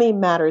 Her money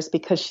matters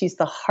because she's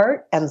the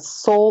heart and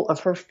soul of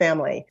her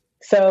family.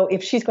 So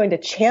if she's going to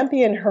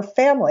champion her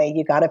family,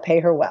 you got to pay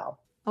her well.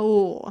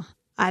 Oh,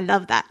 I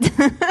love that.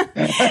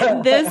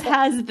 This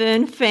has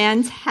been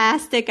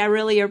fantastic. I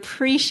really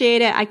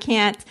appreciate it.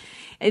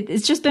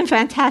 It's just been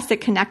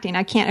fantastic connecting.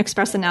 I can't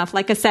express enough.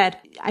 Like I said,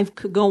 I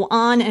could go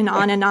on and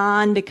on and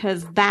on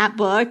because that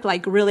book,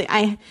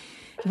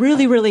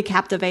 really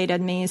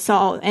captivated me.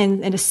 So,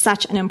 and it is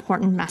such an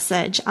important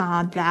message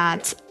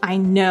that I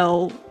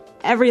know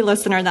every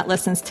listener that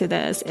listens to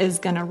this is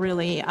going to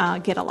really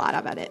get a lot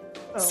out of it.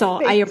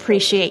 So I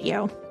appreciate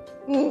you.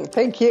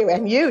 Thank you.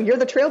 And you're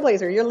the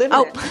trailblazer. You're living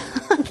it.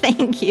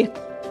 Thank you.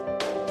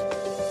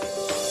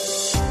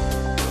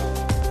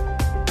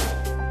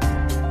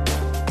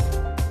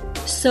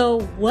 So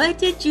what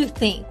did you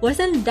think?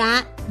 Wasn't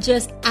that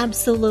just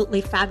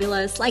absolutely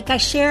fabulous? Like I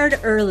shared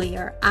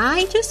earlier,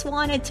 I just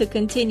wanted to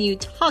continue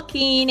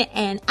talking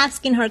and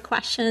asking her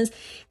questions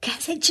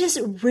because it just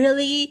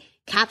really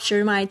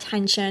captured my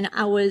attention.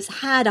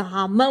 Had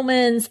aha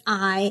moments.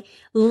 I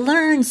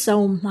learned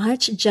so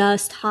much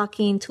just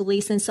talking to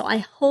Lisen. So I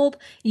hope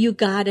you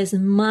got as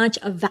much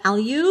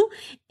value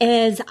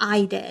as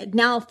I did.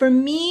 Now, for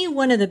me,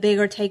 one of the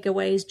bigger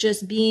takeaways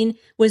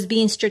was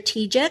being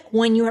strategic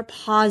when you are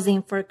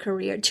pausing for a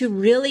career to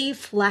really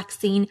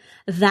flexing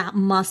that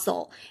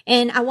muscle.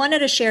 And I wanted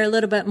to share a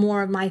little bit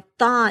more of my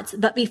thoughts,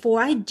 but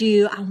before I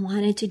do, I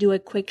wanted to do a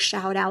quick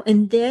shout out.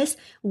 And this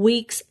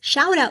week's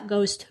shout out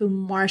goes to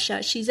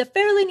Marsha. She's a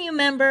fairly new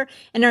member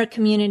in our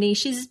community.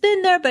 She's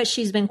been there, but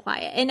she's been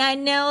quiet. And I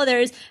know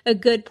there's a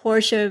good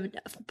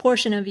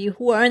portion of you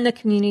who are in the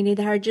community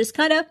that are just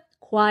kind of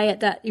quiet,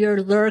 that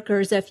you're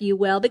lurkers, if you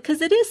will,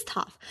 because it is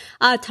tough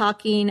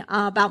talking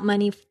about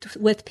money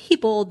with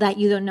people that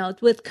you don't know,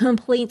 with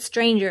complete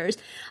strangers.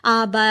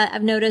 But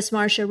I've noticed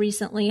Marsha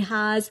recently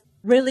has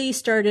really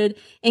started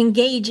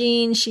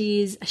engaging.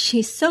 She's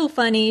so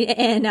funny.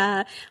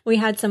 And we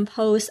had some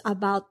posts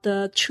about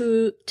the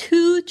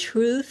two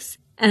truths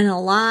and a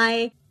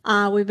lie.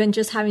 We've been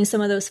just having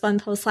some of those fun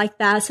posts like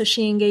that. So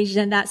she engaged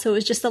in that. So it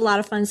was just a lot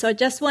of fun. So I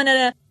just wanted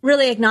to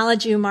really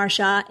acknowledge you,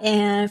 Marsha,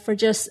 and for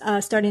just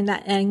starting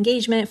that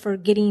engagement, for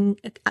getting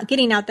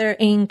out there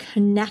and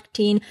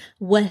connecting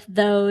with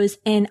those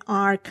in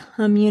our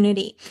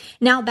community.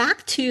 Now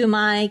back to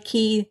my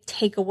key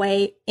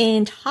takeaway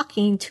in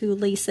talking to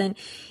Lisen.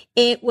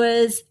 It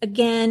was,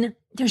 again,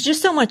 there's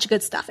just so much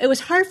good stuff. It was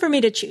hard for me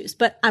to choose,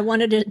 but I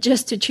wanted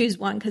to choose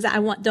one because I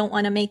don't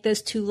want to make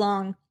this too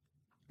long.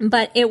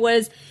 But it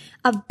was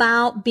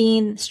about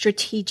being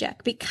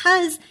strategic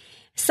because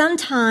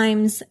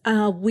sometimes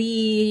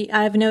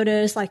I've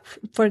noticed, like,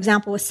 for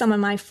example, with some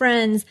of my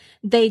friends,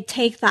 they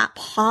take that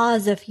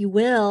pause, if you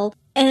will,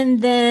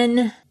 and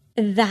then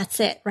that's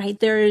it, right?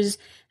 There's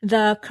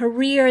the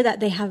career that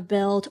they have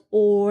built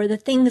or the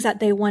things that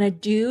they want to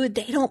do,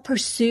 they don't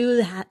pursue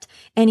that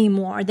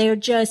anymore. They're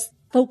just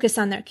focused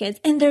on their kids.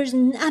 And there's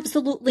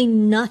absolutely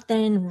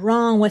nothing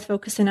wrong with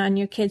focusing on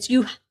your kids.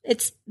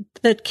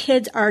 The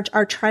kids are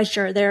our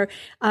treasure. They're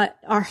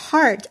our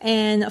heart.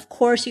 And of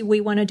course,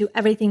 we want to do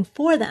everything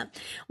for them.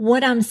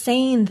 What I'm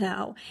saying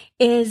though,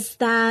 is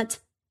that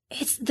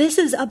this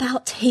is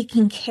about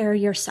taking care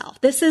of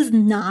yourself. This is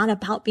not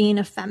about being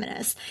a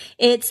feminist.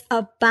 It's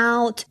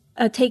about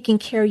taking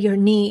care of your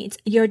needs,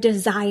 your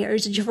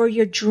desires, for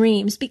your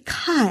dreams,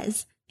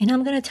 because, and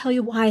I'm going to tell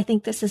you why I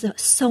think this is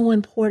so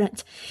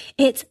important.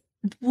 It's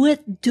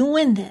with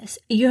doing this,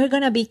 you're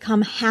going to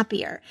become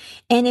happier.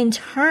 And in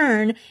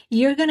turn,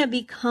 you're going to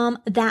become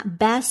that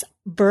best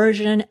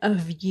version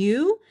of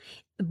you,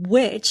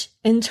 which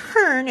in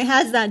turn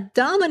has that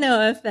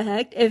domino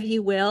effect, if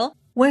you will,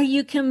 where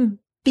you can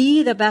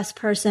be the best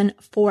person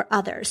for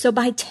others. So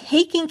by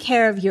taking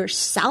care of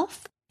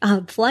yourself,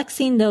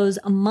 flexing those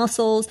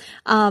muscles,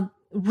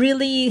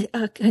 really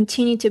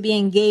continue to be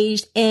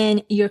engaged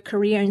in your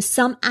career in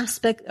some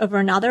aspect or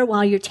another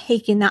while you're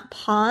taking that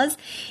pause.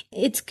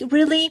 It's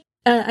really,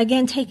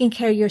 again, taking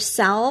care of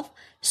yourself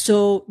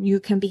so you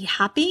can be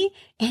happy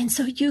and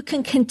so you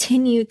can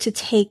continue to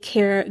take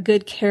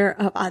good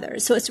care of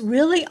others. So it's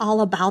really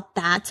all about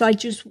that. So I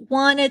just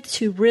wanted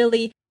to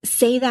really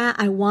say that.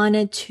 I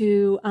wanted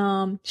to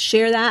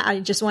share that. I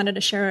just wanted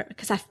to share it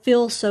because I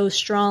feel so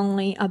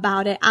strongly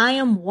about it. I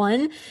am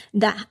one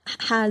that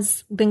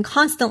has been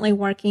constantly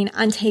working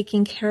on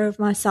taking care of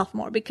myself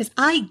more because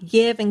I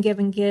give and give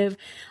and give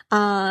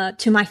to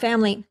my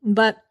family,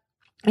 but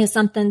it's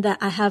something that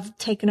I have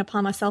taken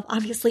upon myself.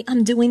 Obviously,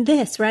 I'm doing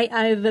this, right?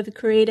 I've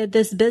created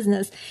this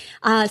business.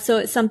 So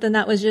it's something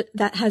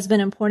that has been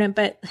important,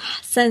 but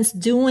since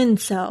doing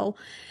so,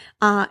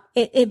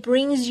 it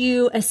brings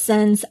you a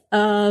sense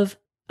of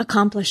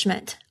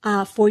accomplishment,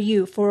 for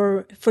you,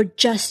 for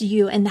just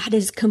you. And that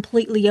is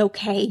completely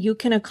okay. You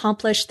can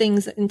accomplish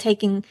things in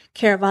taking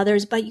care of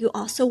others, but you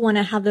also want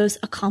to have those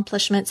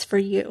accomplishments for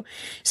you.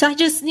 So I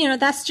just,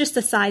 that's just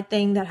a side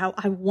thing that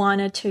I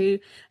wanted to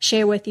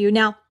share with you.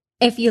 Now,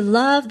 if you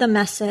love the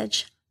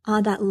message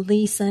that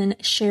Lisen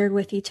shared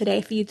with you today,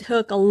 if you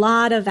took a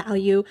lot of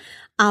value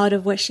out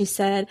of what she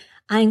said,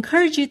 I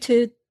encourage you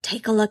to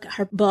take a look at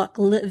her book.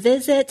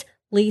 Visit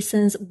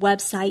Lisen's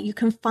website. You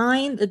can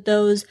find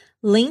those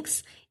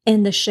links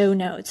in the show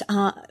notes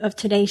of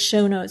today's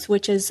show notes,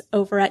 which is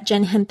over at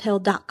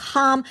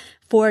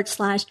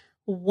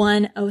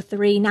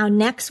jenhemphill.com/103. Now,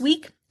 next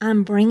week,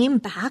 I'm bringing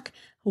back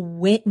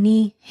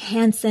Whitney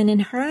Hansen,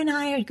 and her and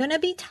I are going to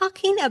be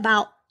talking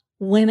about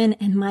women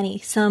and money,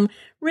 some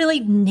really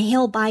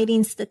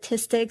nail-biting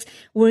statistics.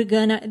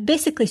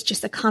 Basically, it's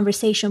just a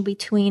conversation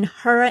between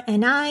her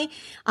and I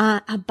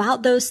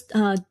about those,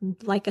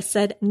 like I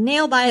said,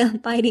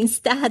 nail-biting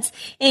stats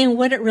and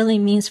what it really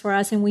means for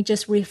us. And we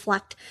just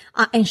reflect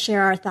and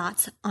share our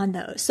thoughts on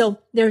those. So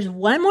there's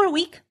one more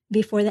week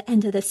before the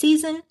end of the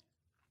season.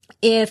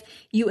 If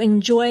you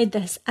enjoyed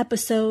this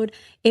episode,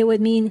 it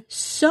would mean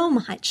so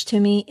much to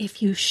me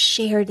if you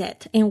shared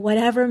it in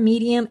whatever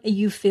medium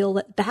you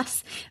feel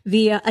best,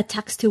 via a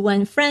text to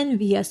one friend,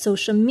 via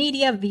social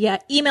media, via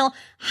email,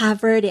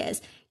 however it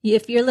is.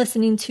 If you're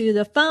listening to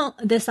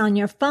this on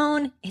your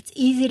phone, it's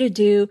easy to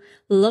do.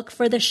 Look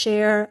for the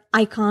share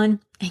icon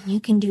and you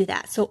can do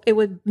that. So it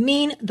would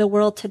mean the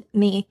world to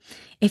me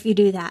if you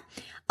do that.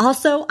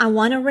 Also, I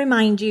want to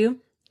remind you,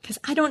 because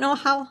I don't know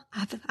how,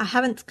 I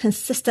haven't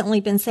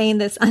consistently been saying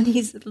this on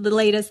the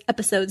latest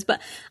episodes,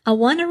 but I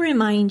want to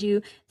remind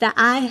you that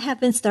I have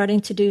been starting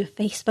to do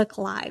Facebook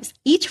Lives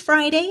each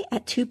Friday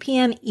at 2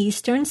 p.m.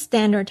 Eastern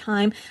Standard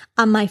Time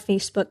on my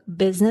Facebook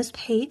business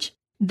page.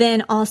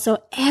 Then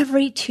also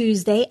every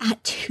Tuesday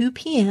at 2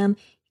 p.m.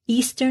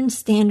 Eastern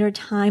Standard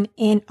Time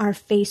in our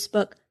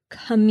Facebook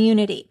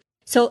community.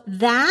 So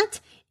that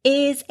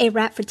is a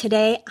wrap for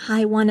today.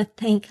 I want to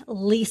thank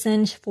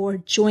Lisen for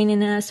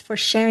joining us, for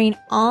sharing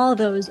all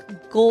those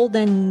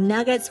golden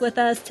nuggets with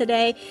us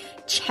today.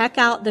 Check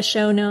out the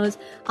show notes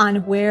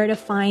on where to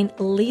find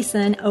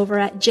Lisen over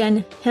at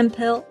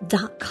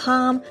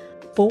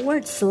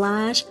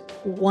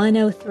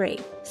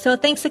jenhemphill.com/103. So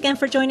thanks again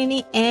for joining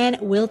me, and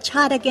we'll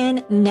chat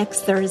again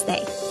next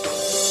Thursday.